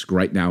 Let me just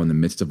right now in the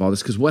midst of all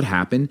this. Because what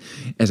happened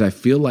is I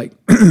feel like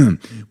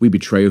we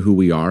betray who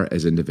we are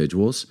as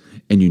individuals,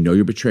 and you know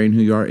you're betraying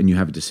who you are, and you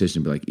have a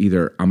decision to be like,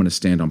 either I'm going to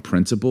stand on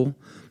principle,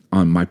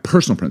 on my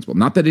personal principle.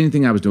 Not that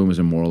anything I was doing was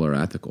immoral or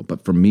ethical,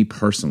 but for me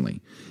personally,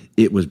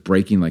 it was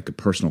breaking like a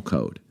personal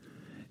code.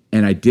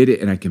 And I did it,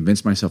 and I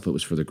convinced myself it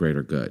was for the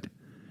greater good.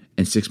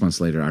 And 6 months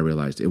later, I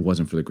realized it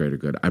wasn't for the greater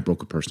good. I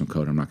broke a personal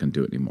code. I'm not going to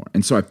do it anymore.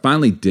 And so I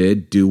finally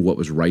did do what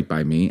was right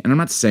by me. And I'm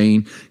not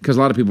saying, because a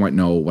lot of people might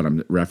know what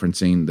I'm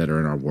referencing that are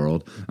in our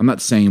world. I'm not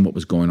saying what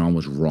was going on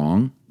was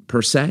wrong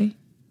per se,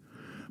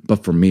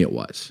 but for me it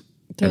was.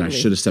 And I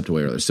Totally. should have stepped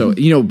away earlier. So,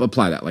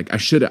 apply that. Like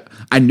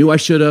I knew I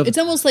should have. It's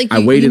almost like I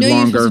you waited know you're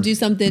longer. supposed to do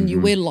something, you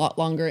wait a lot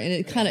longer, and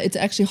it's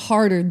actually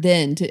harder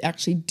then to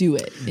actually do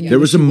it. And you There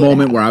was wish a you would've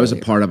moment had where it I was a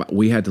earlier. part of,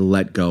 we had to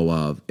let go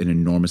of an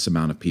enormous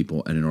amount of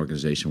people in an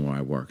organization where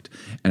I worked.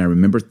 And I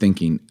remember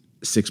thinking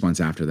 6 months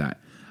after that,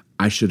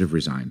 I should have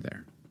resigned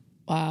there.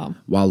 Wow.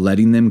 While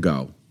letting them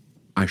go,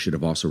 I should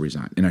have also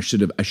resigned. And I should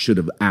have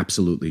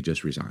absolutely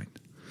just resigned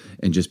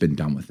and just been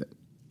done with it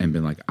and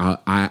been like,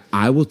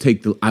 I will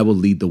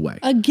lead the way.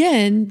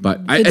 Again,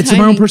 But the it's my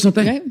own timing, personal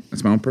thing. right?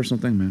 It's my own personal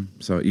thing, man.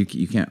 So you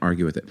can't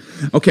argue with it.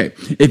 Okay,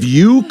 if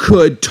you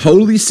could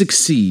totally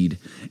succeed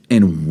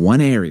in one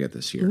area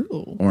this year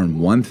or in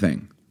one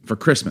thing for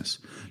Christmas,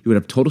 you would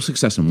have total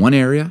success in one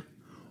area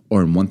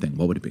or in one thing.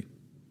 What would it be?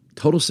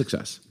 Total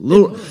success.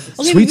 Little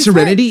sweet before-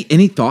 serenity.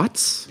 Any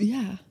thoughts?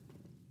 Yeah.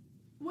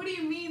 What do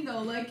you mean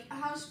though? Like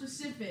how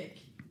specific?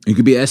 You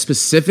could be as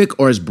specific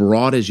or as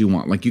broad as you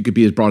want. Like you could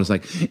be as broad as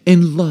like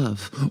in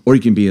love, or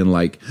you can be in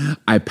like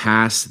I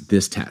passed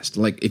this test.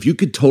 Like if you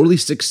could totally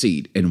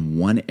succeed in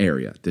one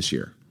area this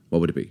year, what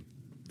would it be?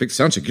 Big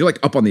sound check. You're like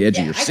up on the edge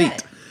of your I got seat.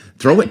 it.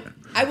 Throw it.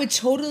 I would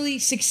totally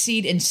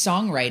succeed in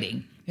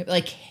songwriting.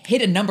 Like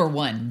hit a number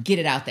one, get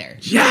it out there.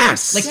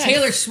 Yes. Like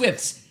Taylor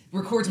Swift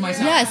records my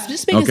song. Yes,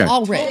 just make Okay. us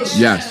all rich.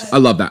 Yes, I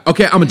love that.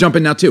 Okay, I'm gonna jump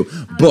in now too.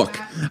 Book.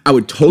 I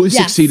would totally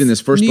Yes. succeed in this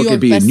first New book. It'd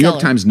York be a New York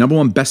bestseller. Times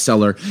 #1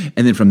 bestseller,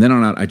 and then from then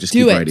on out, I just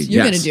Do keep it. writing.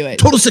 You're Yes. gonna do it.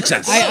 Total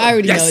success. I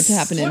already know Yes. it's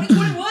happening.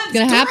 2021. It's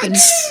gonna happen.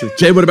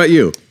 Jay, what about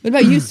you? What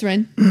about you,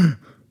 Sren?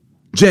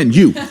 Jen,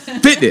 you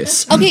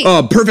fitness. Okay.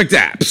 Perfect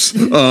apps.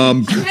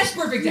 That's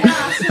perfect.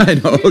 Ass. I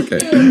know. Okay.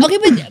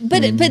 Okay,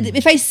 but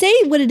if I say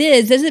what it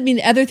is, doesn't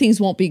mean other things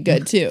won't be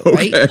good too,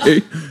 right?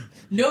 Okay.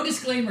 No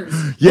disclaimers.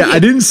 Yeah, I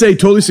didn't say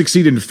totally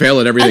succeed and fail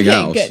at everything Okay,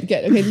 else.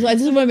 good. Okay, so I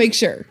just want to make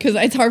sure because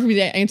it's hard for me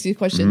to answer these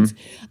questions.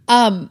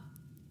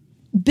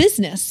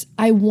 Business.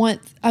 I want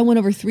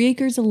over 3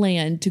 acres of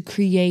land to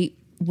create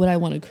what I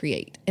want to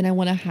create, and I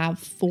want to have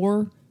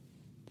 4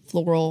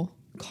 floral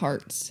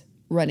carts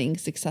running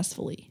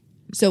successfully.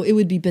 So it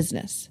would be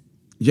business.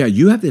 Yeah,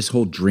 you have this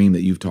whole dream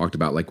that you've talked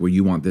about, like where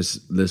you want this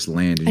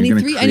land, and I you're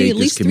need going to I need create at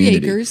this least 3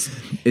 community. acres.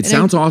 It And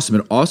sounds awesome.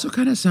 It also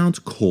kind of sounds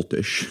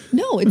cultish.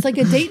 No, it's like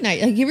a date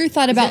night. Like, you ever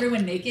thought Is about?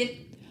 everyone naked?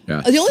 Yeah.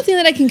 The only thing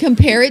that I can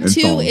compare it And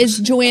to thongs. is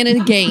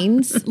Joanna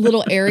Gaines'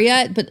 little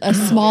area, but a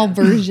small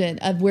version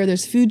of where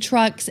there's food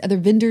trucks. Other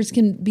vendors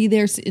can be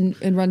there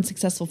and run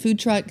successful food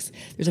trucks.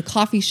 There's a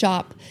coffee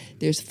shop.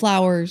 There's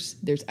flowers.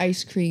 There's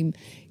ice cream.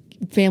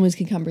 Families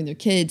can come bring their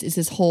kids. It's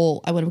this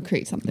whole, I want to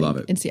create something Love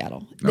it. in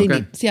Seattle.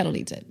 Okay. Seattle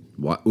needs it.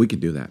 We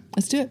could do that.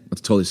 Let's do it. Let's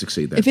totally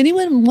succeed there. If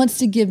anyone wants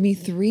to give me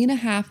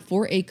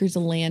 3.5-4 acres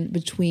of land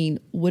between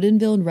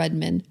Woodinville and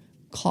Redmond,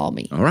 call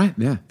me. All right.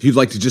 Yeah. If you'd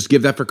like to just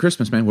give that for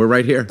Christmas, man, we're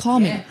right here. Call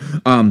me.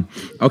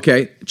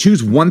 Okay.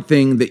 Choose one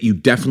thing that you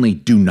definitely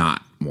do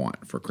not want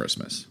for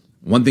Christmas.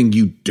 One thing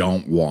you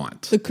don't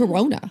want. The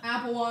Corona.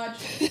 Apple Watch.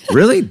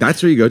 Really?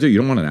 That's where you go to? You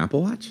don't want an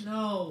Apple Watch?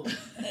 No.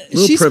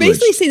 Little She's privilege.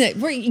 basically saying that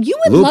you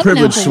would Little love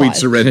privilege, an Apple sweet Watch.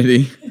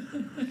 serenity.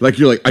 Like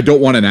you're like, I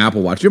don't want an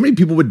Apple Watch. Do you know how many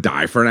people would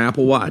die for an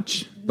Apple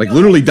Watch? Like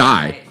literally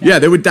die. Yeah,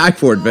 they would die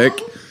for it, Vic.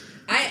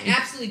 I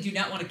absolutely do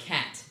not want a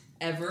cat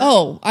ever.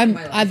 Oh, in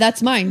my life.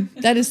 that's mine.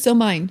 That is so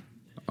mine.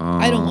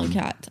 I don't want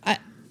cats.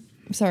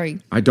 I'm sorry.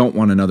 I don't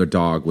want another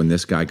dog when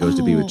this guy goes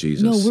to be with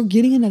Jesus. No, we're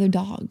getting another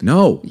dog.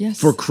 No. Yes.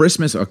 For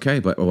Christmas, okay.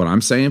 But what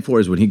I'm saying for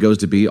is when he goes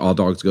to be, all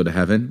dogs go to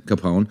heaven,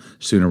 Capone,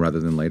 sooner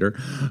rather than later,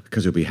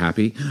 because he'll be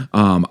happy.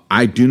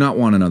 I do not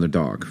want another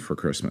dog for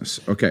Christmas.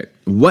 Okay.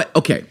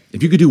 Okay.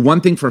 If you could do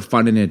one thing for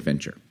fun and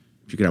adventure,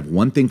 if you could have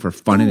one thing for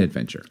fun and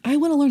adventure, I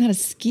want to learn how to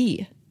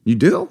ski. you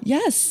do?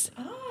 Yes.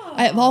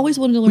 I've always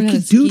wanted to learn We how to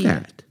could ski. do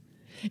that.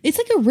 It's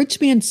like a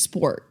rich man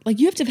sport. Like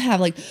you have to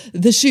have like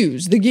the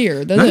shoes, the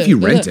gear, Not if you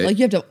rent it. Like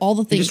you have to have all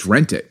the You things. just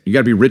rent it. You got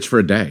to be rich for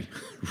a day.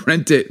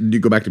 Rent it and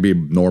you go back to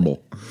being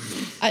normal.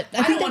 I I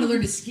think don't want to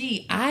learn to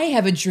ski. I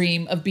have a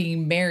dream of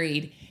being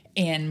married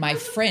and my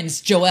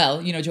friends,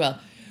 Joelle, you know Joelle,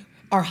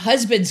 our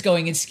husband's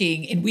going and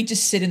skiing and we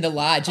just sit in the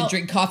lodge and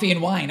drink coffee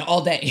and wine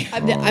all day.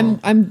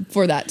 I'm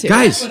for that too.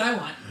 Guys, That's what I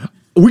want.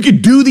 we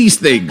could do these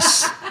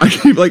things.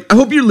 I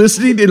hope you're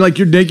listening and like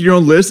you're making your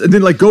own list and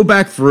then like go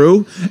back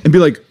through and be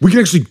like, we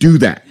can actually do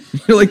that.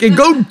 You're like, and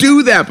go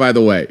do that, by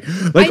the way.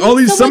 Like I all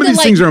need these, some someone of these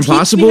to, things are teach me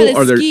impossible. how to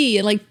Or they're ski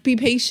and like be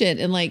patient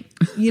and like,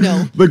 you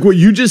know. like what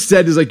you just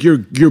said is like your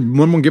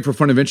one gift for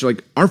fun adventure.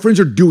 Like our friends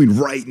are doing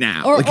right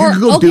now. Or, like you can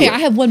go do okay, it. I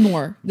have one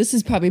more. This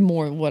is probably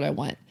more of what I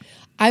want.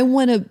 I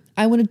want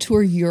to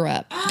tour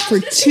Europe for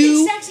gonna say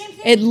the exact same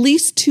thing. at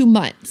least 2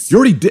 months. You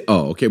already did.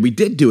 Oh, okay. We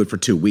did do it for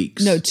 2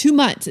 weeks. No, 2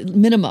 months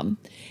minimum.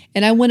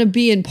 And I want to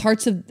be in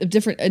parts of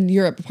different in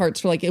Europe parts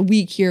for like a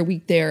week here, a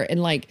week there,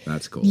 and like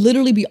That's cool.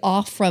 literally be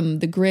off from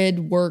the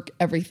grid, work,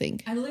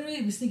 everything. I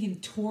literally was thinking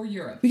tour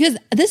Europe. Because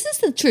this is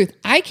the truth.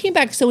 I came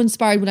back so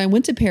inspired when I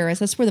went to Paris.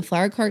 That's where the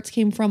flower carts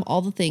came from,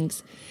 all the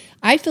things.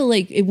 I feel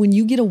like when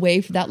you get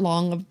away for that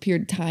long of a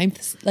period of time,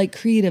 like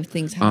creative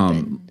things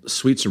happen.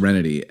 Sweet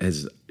Serenity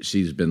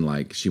she's been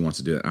like she wants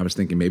to do it. I was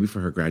thinking maybe for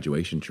her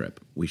graduation trip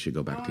we should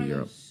go back to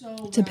Europe.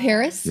 To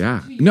Paris?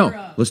 Yeah. To No,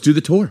 Europe. let's do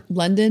the tour.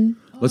 London?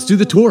 Let's do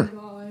the tour.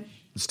 Gosh.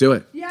 Let's do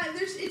it. Yeah,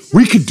 it's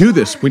We could do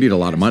this. We need a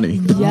lot of money.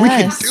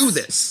 Yes. We could do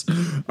this.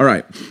 All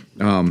right.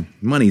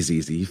 Money's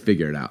easy. You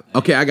figure it out.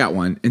 Okay, I got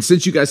one. And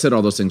since you guys said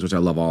all those things, which I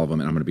love all of them,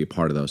 and I'm going to be a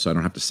part of those, so I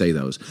don't have to say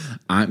those,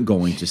 I'm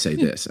going to say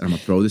this. And I'm going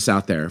to throw this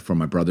out there for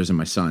my brothers and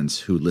my sons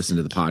who listen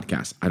to the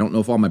podcast. I don't know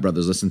if all my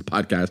brothers listen to the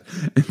podcast.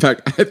 In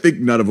fact, I think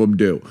none of them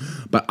do.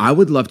 But I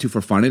would love to,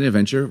 for fun and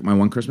adventure, my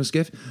one Christmas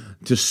gift,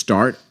 to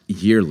start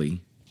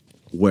yearly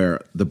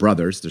where the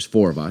brothers, there's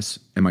 4 of us,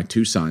 and my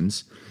 2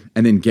 sons,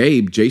 and then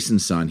Gabe,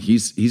 Jason's son,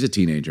 he's a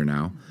teenager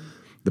now.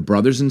 The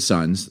brothers and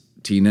sons,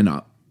 teen and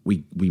up,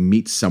 we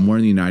meet somewhere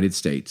in the United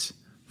States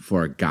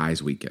for a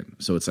guys' weekend.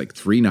 So it's like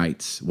 3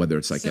 nights, whether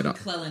it's like So at a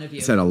McClellan of you.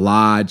 it's at a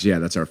lodge. Yeah,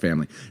 that's our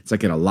family. It's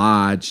like at a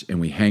lodge,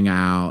 and we hang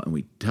out and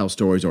we tell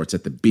stories, or it's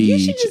at the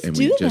beach. should just and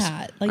do we just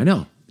that. Like- I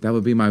know that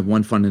would be my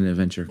one fun and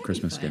adventure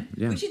Christmas gift.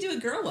 Yeah, We should do a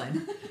girl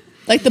one.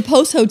 Like the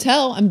Post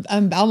Hotel,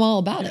 I'm all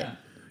about it.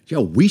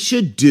 yo, we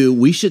should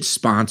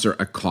sponsor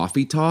a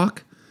coffee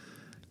talk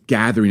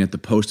gathering at the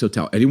Post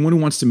Hotel. Anyone who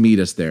wants to meet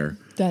us there,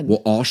 Done.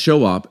 We'll all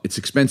show up. It's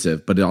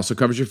expensive, but it also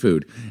covers your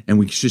food. And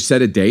we should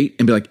set a date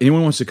and be like,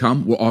 anyone wants to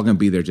come? We're all going to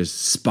be there just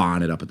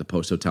spawn it up at the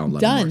Post Hotel in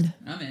Leavenworth. Done.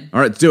 I'm in. All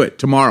right, let's do it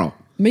tomorrow.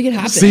 Make it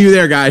happen. See you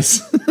there,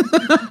 guys.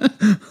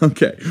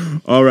 Okay.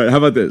 All right. How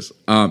about this?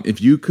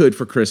 If you could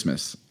for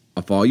Christmas,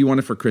 if all you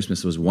wanted for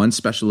Christmas was one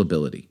special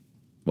ability,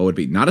 what would it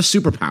be? Not a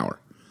superpower.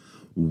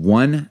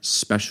 One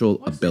special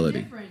What's ability.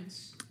 the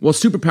difference? Well,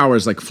 superpower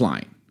is like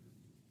flying.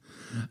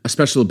 A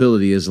special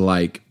ability is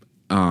like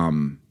a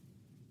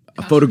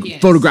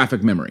Pianist.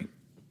 photographic memory.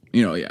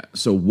 Yeah.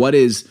 So what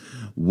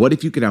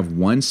if you could have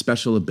one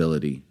special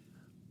ability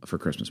for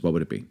Christmas? What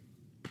would it be?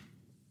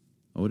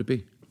 What would it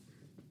be?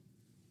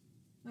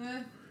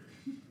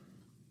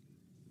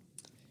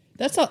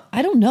 That's all.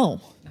 I don't know.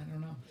 I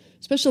don't know.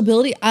 Special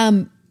ability.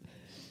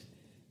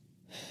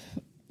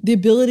 The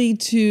ability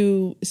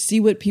to see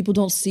what people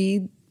don't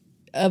see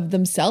of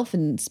themselves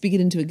and speak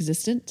it into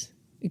existence.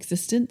 You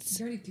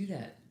already do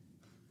that.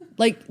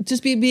 Like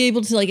just be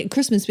able to, like, at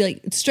Christmas, be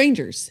like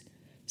strangers,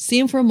 see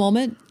them for a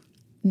moment,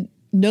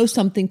 know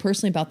something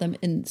personally about them,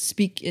 and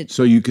speak it.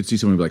 So you could see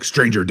someone be like,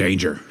 stranger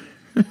danger.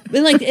 And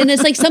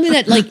it's like something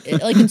that like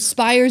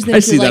inspires them I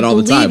to see like that all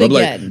the believe time. I'm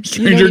again. like,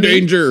 stranger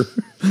danger.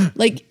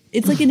 Like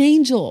it's like an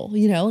angel,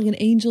 like an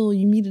angel.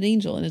 You meet an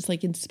angel, and it's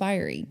like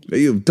inspiring.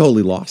 You've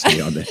totally lost me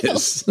on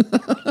this.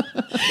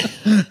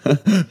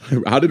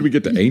 How did we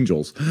get to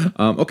angels?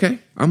 Okay,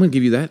 I'm going to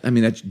give you that. I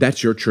mean,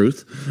 that's your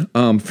truth.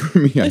 For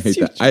me, I hate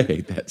that. I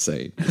hate that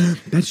saying.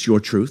 That's your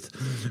truth.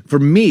 For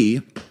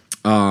me,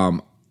 the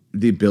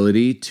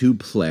ability to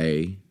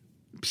play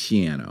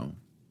piano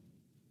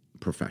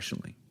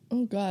professionally.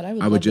 Oh God,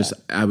 I would just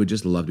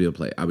love to be able to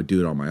play. I would do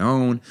it on my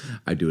own.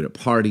 I'd do it at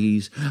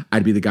parties.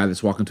 I'd be the guy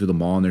that's walking through the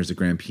mall and there's a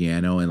grand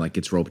piano and like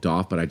gets roped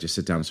off, but I just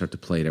sit down and start to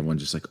play it. Everyone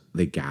just like,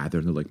 they gather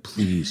and they're like,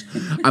 please.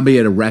 I'm be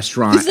at a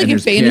restaurant This is like and a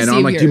there's fantasy piano. I'm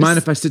of like, do you yours. mind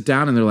if I sit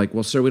down? And they're like,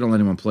 well, sir, we don't let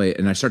anyone play it.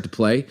 And I start to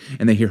play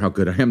and they hear how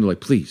good I am. They're like,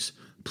 please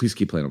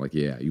keep playing. I'm like,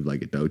 yeah, you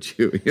like it, don't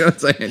you? You know what I'm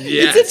saying?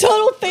 Yeah. It's a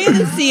total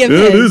fantasy of Yeah,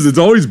 it his. is. It's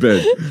always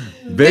been.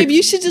 Vic? Babe,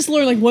 you should just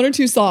learn like one or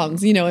two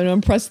songs, and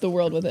impress the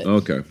world with it.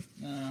 Okay.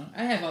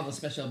 I have all the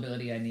special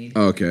ability I need.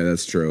 Okay,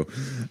 that's true.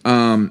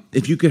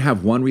 If you could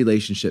have one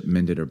relationship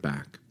mended or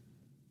back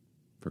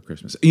for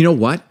Christmas, you know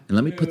what? And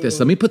let me put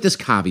this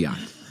caveat.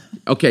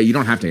 Okay, you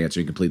don't have to answer.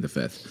 You can plead the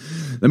fifth.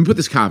 Let me put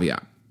this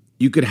caveat.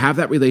 You could have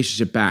that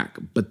relationship back,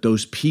 but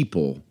those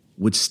people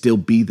would still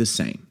be the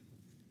same.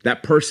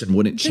 That person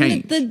wouldn't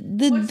change.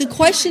 The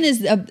question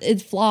is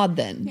it's flawed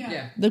then.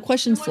 Yeah. The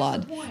question's Then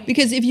flawed. what's the point?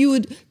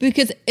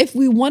 Because if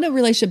we want a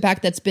relationship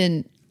back that's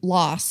been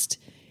lost,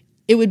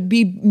 it would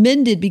be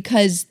mended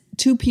because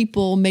two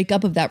people make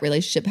up of that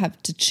relationship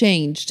have to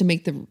change to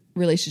make the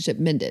relationship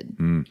mended.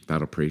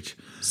 That'll preach.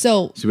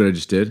 So See what I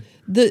just did?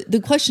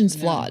 the question's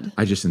flawed.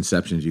 I just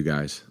inceptioned you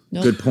guys.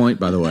 No. Good point,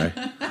 by the way.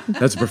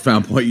 That's a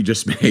profound point you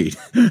just made.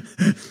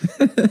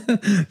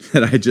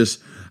 That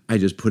I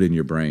just put in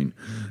your brain.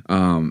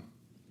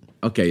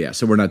 Okay, yeah.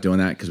 So we're not doing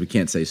that because we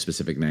can't say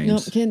specific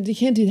names. No, you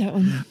can't do that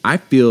one.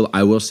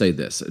 I will say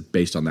this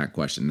based on that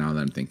question. Now that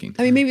I'm thinking,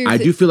 I mean, maybe I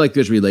do feel like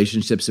there's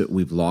relationships that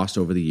we've lost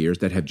over the years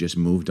that have just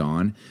moved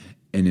on,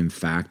 and in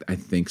fact, I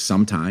think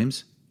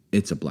sometimes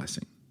it's a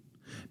blessing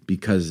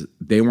because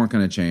they weren't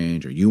going to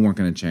change, or you weren't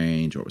going to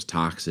change, or it was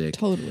toxic,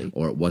 Totally.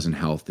 or it wasn't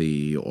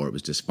healthy, or it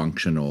was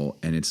dysfunctional,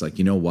 and it's like,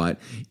 you know what?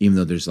 Even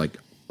though there's like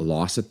a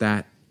loss at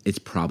that, it's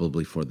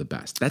probably for the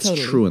best. That's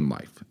Totally. true in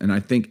life. And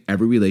I think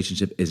every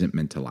relationship isn't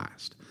meant to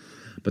last.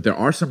 But there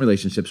are some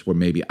relationships where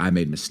maybe I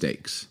made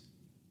mistakes.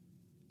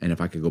 And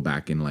if I could go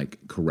back and like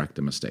correct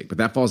a mistake. But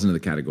that falls into the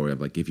category of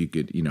like if you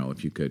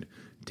could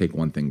take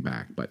one thing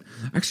back. But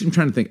actually I'm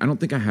trying to think. I don't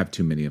think I have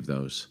too many of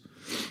those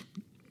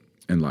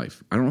in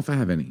life. I don't know if I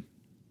have any.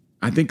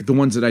 I think the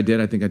ones that I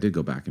did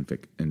go back and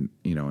fix and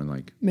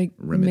like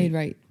remedy made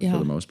right. Yeah. for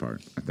the most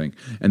part, I think.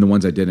 And the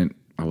ones I didn't,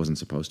 I wasn't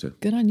supposed to.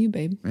 Good on you,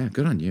 babe. Yeah,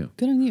 good on you.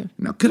 Good on you.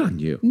 No, good on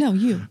you. No,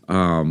 you.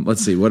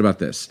 Let's see. What about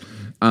this?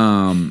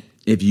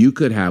 If you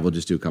could have, we'll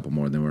just do a couple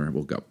more, and then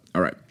we'll go.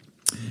 All right.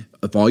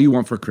 If all you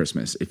want for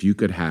Christmas, if you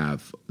could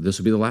have, this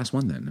will be the last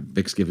one then.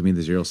 Vic's giving me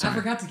the 0 sign. I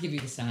forgot to give you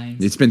the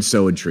signs. It's been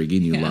so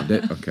intriguing. You loved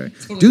it. Okay.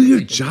 Totally Do your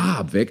ridiculous.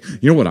 job, Vic.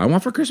 You know what I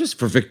want for Christmas?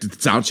 For Vic,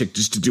 the sound chick,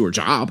 just to do her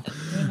job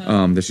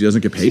that she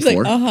doesn't get paid She's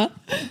for. like,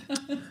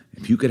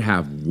 If you could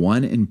have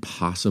one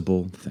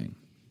impossible thing,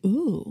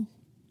 Ooh.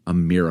 a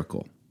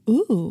miracle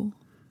Ooh.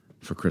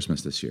 for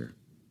Christmas this year,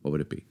 what would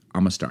it be?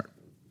 I'm going to start.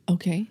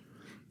 Okay.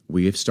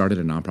 We have started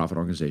a nonprofit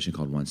organization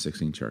called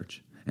 116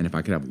 Church. And if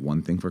I could have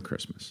one thing for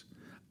Christmas,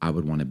 I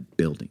would want a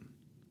building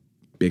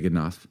big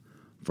enough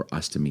for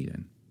us to meet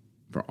in,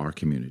 for our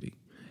community.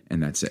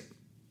 And that's it.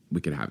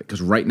 We could have it.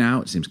 Because right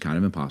now it seems kind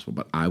of impossible,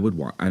 but I would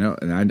want, I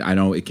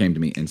know it came to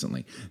me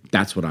instantly.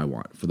 That's what I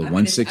want for the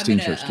 116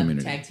 Church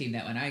community. Tag team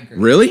that one. I agree.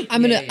 Really?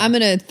 I'm Yeah.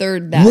 gonna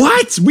third that.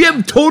 What? We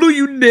have total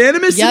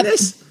unanimous Yep. in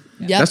this?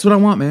 Yep. That's what I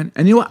want, man.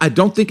 And you know what? I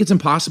don't think it's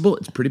impossible.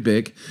 It's pretty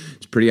big.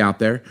 It's pretty out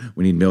there.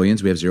 We need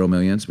millions. We have 0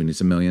 millions. We need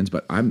some millions.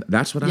 But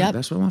that's what I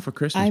want for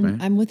Christmas, man.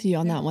 I'm with you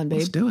on that one, babe.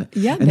 Let's do it.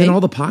 Yeah, and then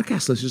all the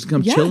podcast listeners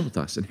come chill with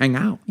us and hang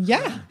out.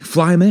 Yeah.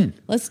 Fly them in.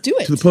 Let's do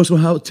it. To the Postal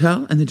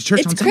Hotel and then to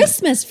church on It's Sunday.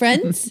 Christmas,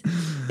 friends.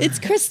 It's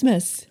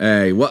Christmas.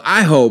 Hey, well,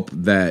 I hope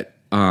that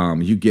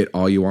you get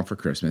all you want for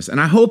Christmas. And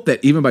I hope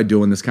that even by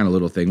doing this kind of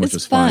little thing, which It's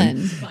was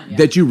fun, yeah.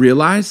 that you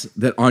realize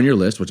that on your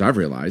list, which I've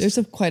realized, There's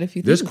quite a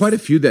few things. there's quite a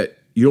few that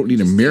you don't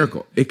need a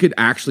miracle. It could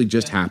actually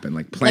just happen.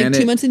 Like plan like it.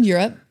 2 months in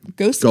Europe,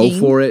 go Go skiing.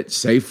 for it,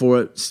 save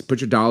for it,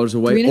 put your dollars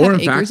away, 3.5 or in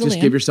acres fact, of just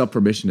land. give yourself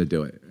permission to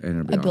do it. And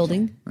it'll be A awesome.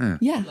 building.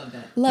 Yeah.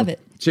 Love it.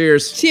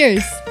 Cheers.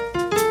 Cheers.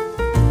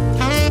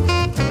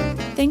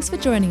 Thanks for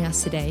joining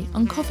us today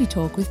on Coffee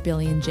Talk with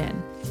Billy and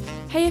Jen.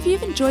 Hey, if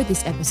you've enjoyed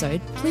this episode,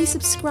 please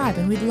subscribe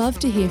and we'd love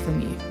to hear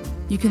from you.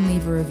 You can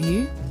leave a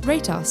review,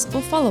 rate us,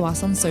 or follow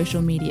us on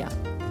social media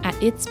at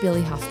It's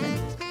Billy Huffman.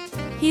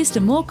 Here's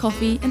to more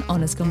coffee and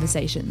honest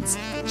conversations.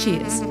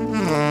 Cheers.